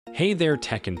Hey there,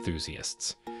 tech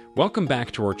enthusiasts! Welcome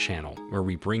back to our channel, where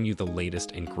we bring you the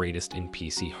latest and greatest in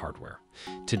PC hardware.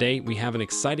 Today, we have an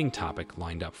exciting topic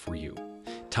lined up for you.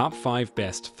 Top 5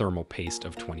 Best Thermal Paste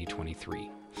of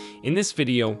 2023. In this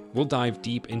video, we'll dive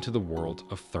deep into the world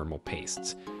of thermal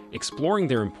pastes, exploring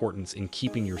their importance in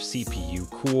keeping your CPU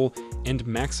cool and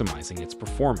maximizing its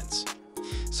performance.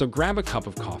 So grab a cup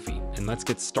of coffee and let's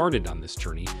get started on this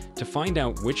journey to find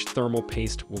out which thermal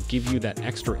paste will give you that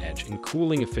extra edge in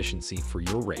cooling efficiency for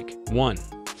your rig. 1.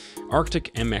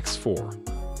 Arctic MX4.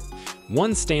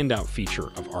 One standout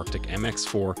feature of Arctic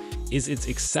MX4 is its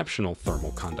exceptional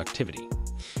thermal conductivity.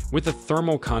 With a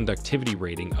thermal conductivity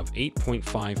rating of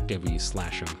 8.5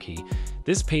 W/mK,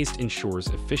 this paste ensures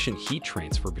efficient heat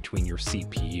transfer between your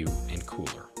CPU and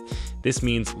cooler. This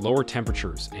means lower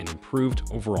temperatures and improved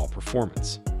overall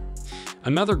performance.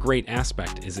 Another great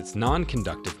aspect is its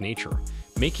non-conductive nature,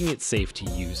 making it safe to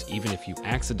use even if you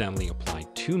accidentally apply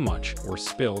too much or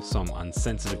spill some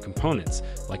unsensitive components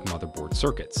like motherboard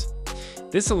circuits.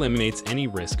 This eliminates any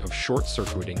risk of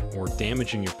short-circuiting or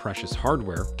damaging your precious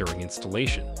hardware during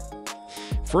installation.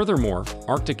 Furthermore,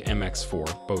 Arctic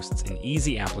MX4 boasts an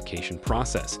easy application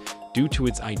process due to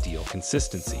its ideal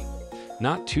consistency.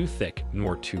 Not too thick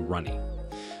nor too runny.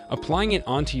 Applying it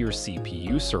onto your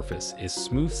CPU surface is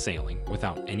smooth sailing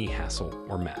without any hassle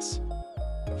or mess.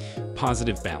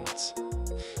 Positive balance.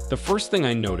 The first thing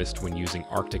I noticed when using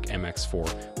Arctic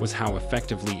MX4 was how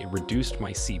effectively it reduced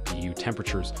my CPU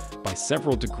temperatures by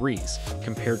several degrees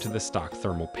compared to the stock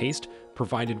thermal paste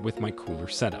provided with my cooler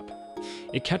setup.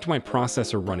 It kept my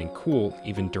processor running cool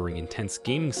even during intense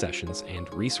gaming sessions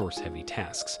and resource-heavy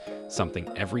tasks, something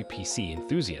every PC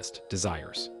enthusiast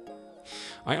desires.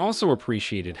 I also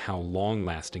appreciated how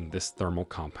long-lasting this thermal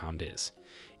compound is.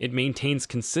 It maintains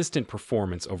consistent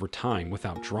performance over time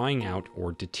without drying out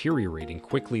or deteriorating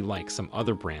quickly like some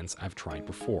other brands I've tried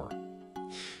before.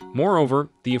 Moreover,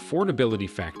 the affordability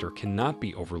factor cannot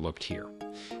be overlooked here,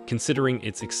 considering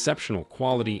its exceptional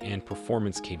quality and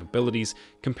performance capabilities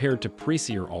compared to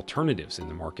pricier alternatives in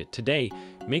the market today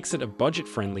makes it a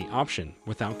budget-friendly option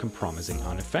without compromising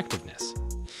on effectiveness.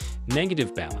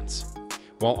 Negative balance.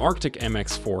 While Arctic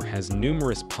MX4 has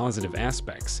numerous positive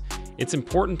aspects, it's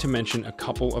important to mention a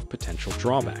couple of potential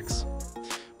drawbacks.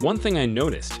 One thing I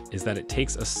noticed is that it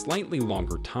takes a slightly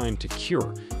longer time to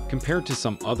cure compared to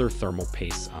some other thermal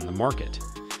pastes on the market.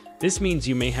 This means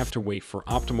you may have to wait for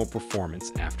optimal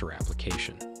performance after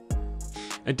application.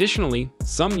 Additionally,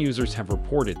 some users have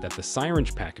reported that the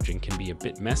syringe packaging can be a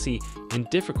bit messy and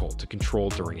difficult to control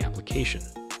during application.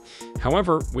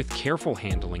 However, with careful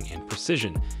handling and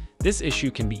precision, this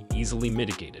issue can be easily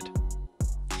mitigated.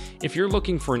 If you're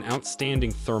looking for an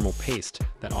outstanding thermal paste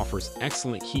that offers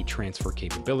excellent heat transfer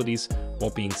capabilities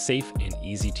while being safe and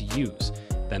easy to use,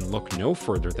 then look no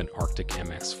further than Arctic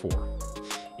MX4.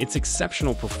 Its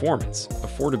exceptional performance,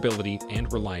 affordability,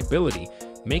 and reliability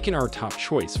make it our top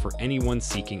choice for anyone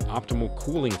seeking optimal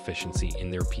cooling efficiency in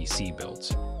their PC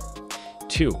builds.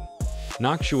 2.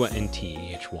 Noctua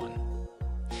Nth1.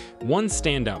 One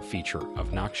standout feature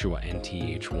of Noctua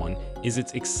Nth1 is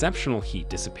its exceptional heat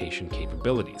dissipation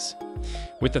capabilities.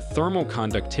 With a thermal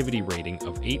conductivity rating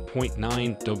of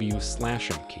 8.9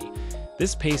 W/mK,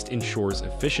 this paste ensures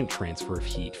efficient transfer of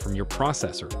heat from your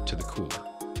processor to the cooler.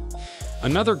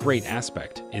 Another great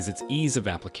aspect is its ease of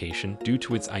application due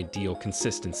to its ideal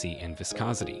consistency and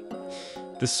viscosity.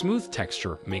 The smooth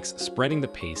texture makes spreading the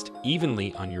paste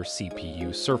evenly on your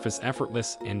CPU surface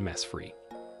effortless and mess-free.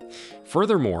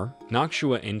 Furthermore,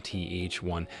 Noctua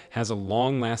Nth1 has a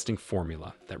long-lasting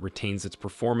formula that retains its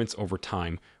performance over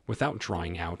time without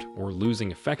drying out or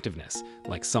losing effectiveness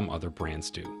like some other brands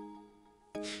do.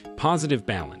 Positive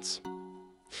balance.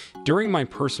 During my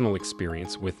personal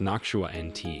experience with Noctua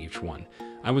Nth1,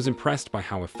 I was impressed by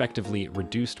how effectively it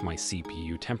reduced my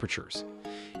CPU temperatures.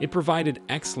 It provided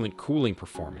excellent cooling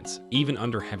performance even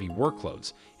under heavy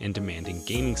workloads and demanding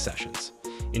gaming sessions,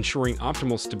 ensuring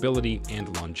optimal stability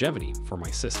and longevity for my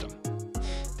system.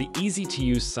 The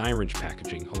easy-to-use syringe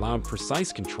packaging allowed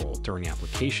precise control during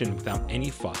application without any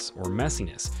fuss or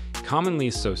messiness commonly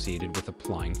associated with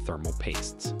applying thermal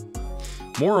pastes.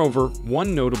 Moreover,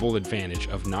 one notable advantage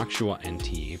of Noctua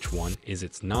Nth1 is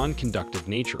its non-conductive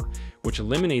nature, which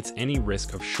eliminates any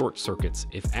risk of short circuits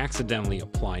if accidentally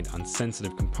applied on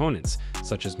sensitive components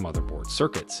such as motherboard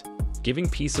circuits, giving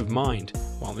peace of mind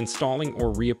while installing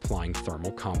or reapplying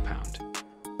thermal compound.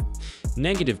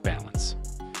 Negative balance.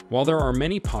 While there are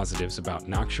many positives about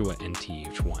Noctua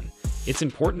Nth1, it's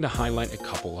important to highlight a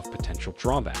couple of potential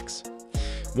drawbacks.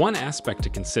 One aspect to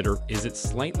consider is its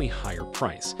slightly higher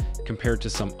price compared to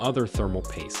some other thermal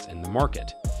pastes in the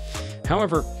market.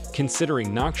 However, considering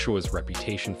Noctua's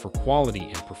reputation for quality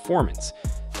and performance,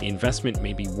 the investment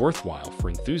may be worthwhile for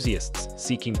enthusiasts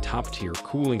seeking top-tier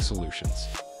cooling solutions.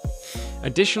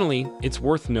 Additionally, it's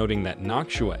worth noting that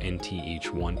Noctua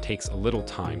Nth1 takes a little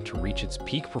time to reach its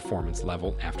peak performance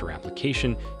level after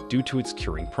application due to its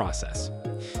curing process.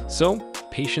 So,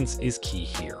 patience is key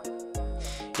here.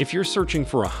 If you're searching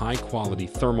for a high-quality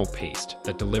thermal paste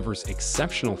that delivers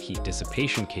exceptional heat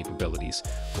dissipation capabilities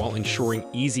while ensuring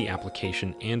easy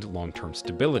application and long-term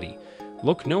stability,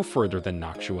 look no further than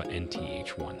Noctua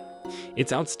Nth1.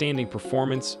 Its outstanding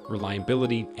performance,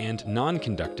 reliability, and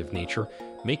non-conductive nature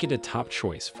make it a top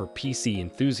choice for PC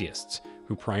enthusiasts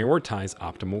who prioritize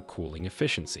optimal cooling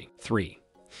efficiency. 3.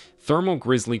 Thermal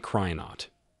Grizzly Cryonaut.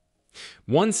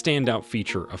 One standout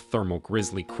feature of Thermal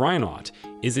Grizzly Cryonaut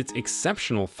is its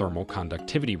exceptional thermal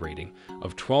conductivity rating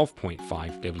of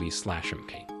 12.5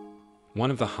 W/mK,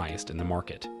 one of the highest in the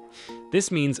market.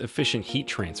 This means efficient heat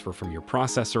transfer from your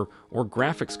processor or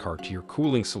graphics card to your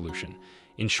cooling solution,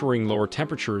 ensuring lower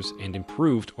temperatures and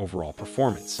improved overall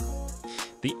performance.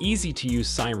 The easy-to-use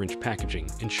syringe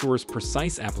packaging ensures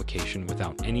precise application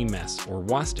without any mess or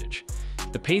wastage.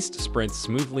 The paste spreads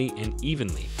smoothly and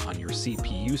evenly on your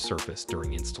CPU surface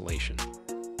during installation.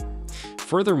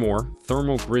 Furthermore,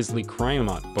 Thermal Grizzly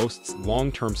Cryonaut boasts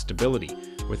long-term stability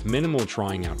with minimal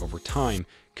drying out over time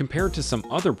compared to some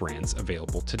other brands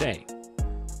available today.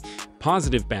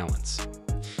 Positive balance.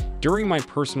 During my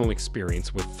personal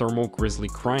experience with Thermal Grizzly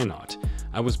Cryonaut,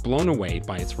 I was blown away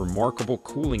by its remarkable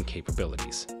cooling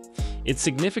capabilities. It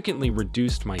significantly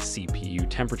reduced my CPU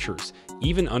temperatures,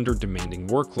 even under demanding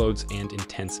workloads and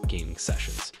intense gaming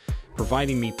sessions,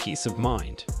 providing me peace of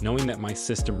mind knowing that my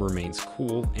system remains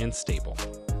cool and stable.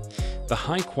 The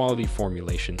high-quality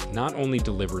formulation not only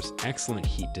delivers excellent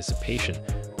heat dissipation,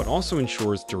 but also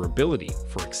ensures durability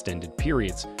for extended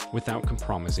periods without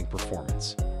compromising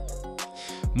performance.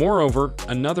 Moreover,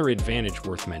 another advantage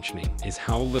worth mentioning is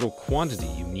how little quantity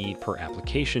you need per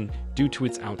application due to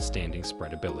its outstanding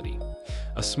spreadability.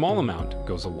 A small amount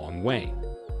goes a long way.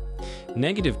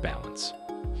 Negative balance.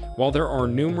 While there are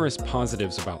numerous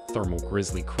positives about Thermal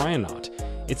Grizzly Cryonaut,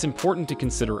 it's important to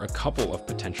consider a couple of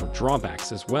potential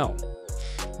drawbacks as well.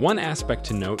 One aspect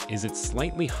to note is its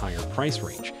slightly higher price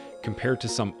range compared to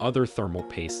some other thermal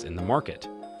pastes in the market.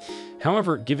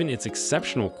 However, given its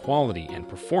exceptional quality and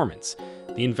performance,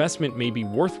 the investment may be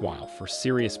worthwhile for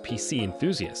serious PC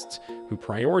enthusiasts who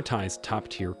prioritize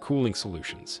top-tier cooling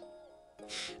solutions.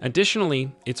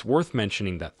 Additionally, it's worth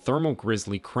mentioning that Thermal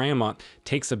Grizzly Cryonaut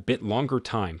takes a bit longer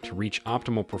time to reach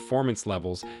optimal performance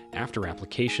levels after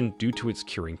application due to its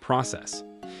curing process.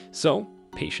 So,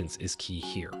 patience is key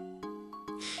here.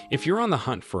 If you're on the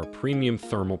hunt for a premium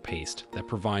thermal paste that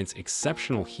provides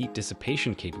exceptional heat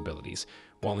dissipation capabilities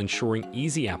while ensuring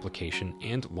easy application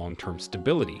and long-term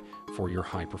stability for your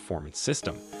high-performance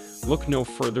system, look no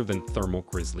further than Thermal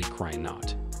Grizzly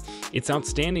Cryonaut. Its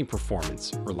outstanding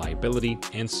performance, reliability,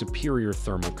 and superior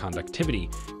thermal conductivity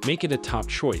make it a top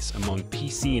choice among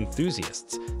PC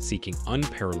enthusiasts seeking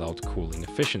unparalleled cooling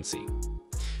efficiency.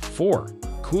 4.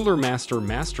 Cooler Master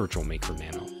Toolmaker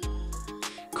Nano.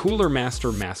 Cooler Master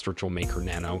Toolmaker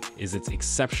Nano is its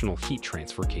exceptional heat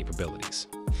transfer capabilities.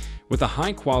 With a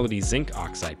high-quality zinc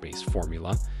oxide-based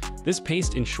formula, this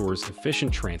paste ensures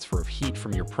efficient transfer of heat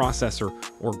from your processor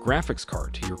or graphics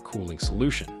card to your cooling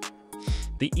solution.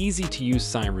 The easy-to-use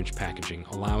syringe packaging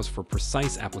allows for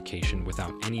precise application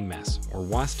without any mess or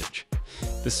wastage.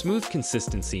 The smooth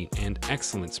consistency and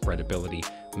excellent spreadability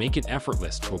make it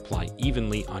effortless to apply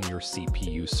evenly on your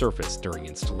CPU surface during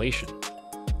installation.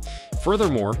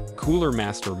 Furthermore, Cooler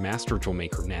Master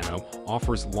Toolmaker Nano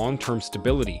offers long-term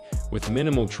stability with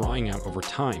minimal drying out over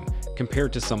time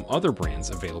compared to some other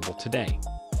brands available today.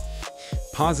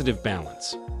 Positive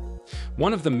balance.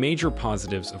 One of the major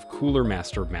positives of Cooler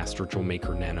Master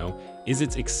Toolmaker Nano is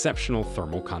its exceptional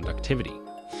thermal conductivity.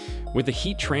 With a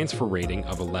heat transfer rating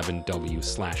of 11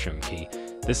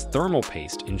 W/mK, this thermal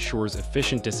paste ensures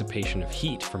efficient dissipation of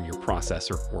heat from your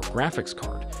processor or graphics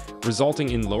card,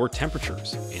 resulting in lower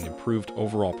temperatures and improved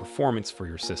overall performance for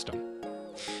your system.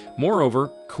 Moreover,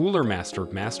 Cooler Master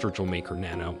Toolmaker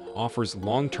Nano offers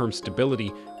long-term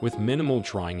stability with minimal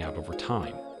drying out over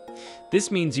time.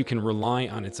 This means you can rely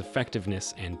on its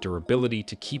effectiveness and durability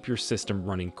to keep your system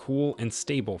running cool and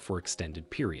stable for extended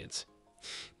periods.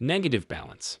 Negative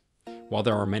balance. While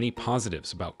there are many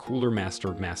positives about Cooler Master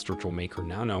Toolmaker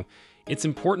Nano, it's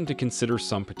important to consider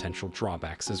some potential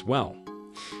drawbacks as well.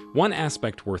 One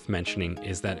aspect worth mentioning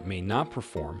is that it may not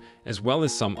perform as well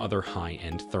as some other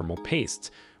high-end thermal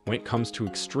pastes when it comes to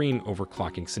extreme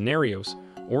overclocking scenarios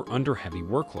or under heavy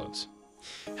workloads.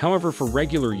 However, for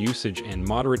regular usage and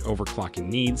moderate overclocking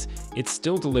needs, it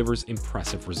still delivers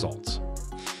impressive results.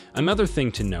 Another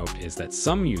thing to note is that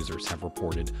some users have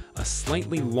reported a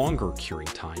slightly longer curing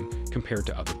time compared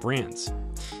to other brands.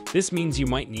 This means you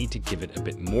might need to give it a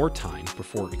bit more time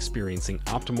before experiencing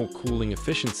optimal cooling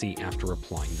efficiency after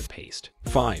applying the paste.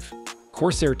 5.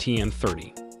 Corsair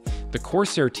TM30. The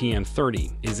Corsair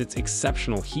TM30 is its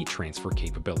exceptional heat transfer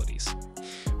capabilities.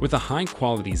 With a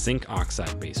high-quality zinc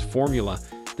oxide-based formula,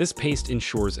 this paste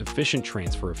ensures efficient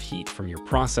transfer of heat from your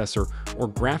processor or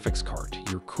graphics card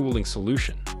to your cooling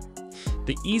solution.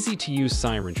 The easy-to-use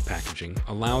syringe packaging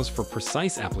allows for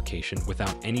precise application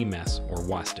without any mess or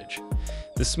wastage.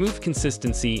 The smooth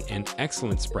consistency and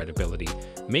excellent spreadability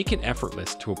make it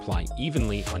effortless to apply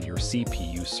evenly on your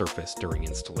CPU surface during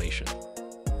installation.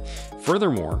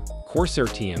 Furthermore, Corsair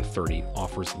TM30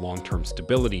 offers long-term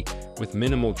stability with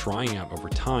minimal drying out over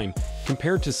time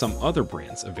compared to some other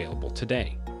brands available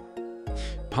today.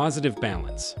 Positive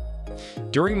balance.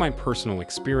 During my personal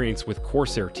experience with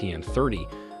Corsair TM30,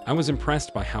 I was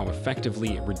impressed by how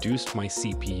effectively it reduced my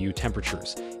CPU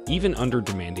temperatures, even under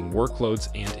demanding workloads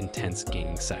and intense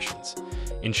gaming sessions,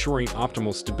 ensuring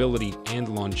optimal stability and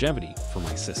longevity for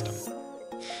my system.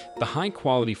 The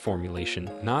high-quality formulation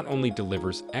not only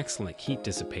delivers excellent heat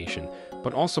dissipation,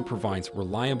 but also provides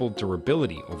reliable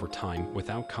durability over time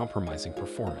without compromising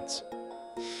performance.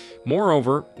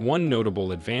 Moreover, one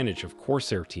notable advantage of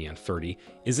Corsair TM30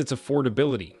 is its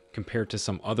affordability compared to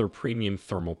some other premium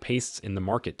thermal pastes in the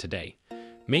market today,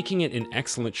 making it an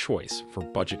excellent choice for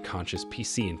budget-conscious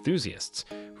PC enthusiasts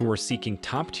who are seeking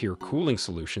top-tier cooling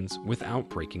solutions without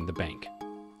breaking the bank.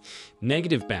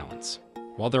 Negative balance.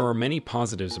 While there are many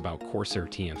positives about Corsair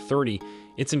TM30,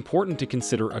 it's important to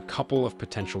consider a couple of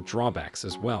potential drawbacks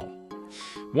as well.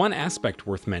 One aspect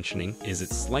worth mentioning is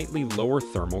its slightly lower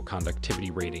thermal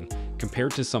conductivity rating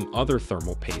compared to some other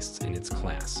thermal pastes in its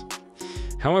class.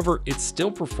 However, it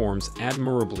still performs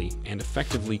admirably and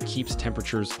effectively keeps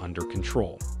temperatures under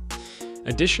control.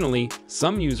 Additionally,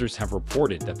 some users have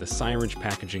reported that the syringe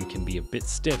packaging can be a bit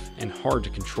stiff and hard to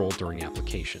control during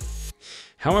application.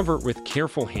 However, with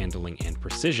careful handling and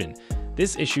precision,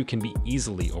 this issue can be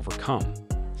easily overcome.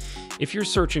 If you're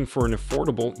searching for an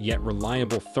affordable yet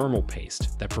reliable thermal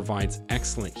paste that provides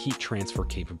excellent heat transfer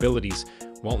capabilities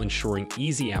while ensuring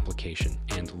easy application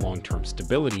and long-term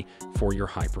stability for your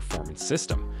high-performance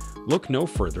system, look no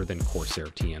further than Corsair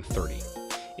TM30.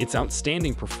 Its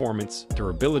outstanding performance,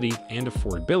 durability, and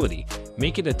affordability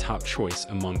make it a top choice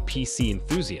among PC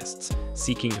enthusiasts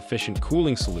seeking efficient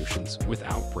cooling solutions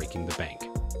without breaking the bank.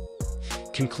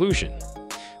 Conclusion.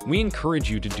 We encourage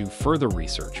you to do further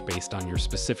research based on your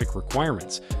specific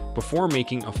requirements before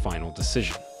making a final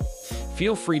decision.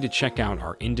 Feel free to check out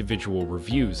our individual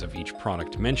reviews of each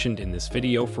product mentioned in this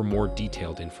video for more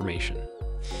detailed information.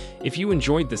 If you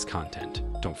enjoyed this content,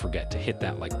 don't forget to hit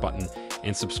that like button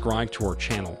and subscribe to our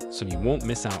channel so you won't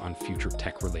miss out on future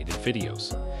tech-related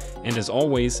videos. And as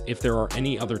always, if there are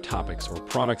any other topics or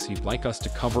products you'd like us to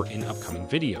cover in upcoming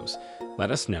videos,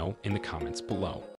 let us know in the comments below.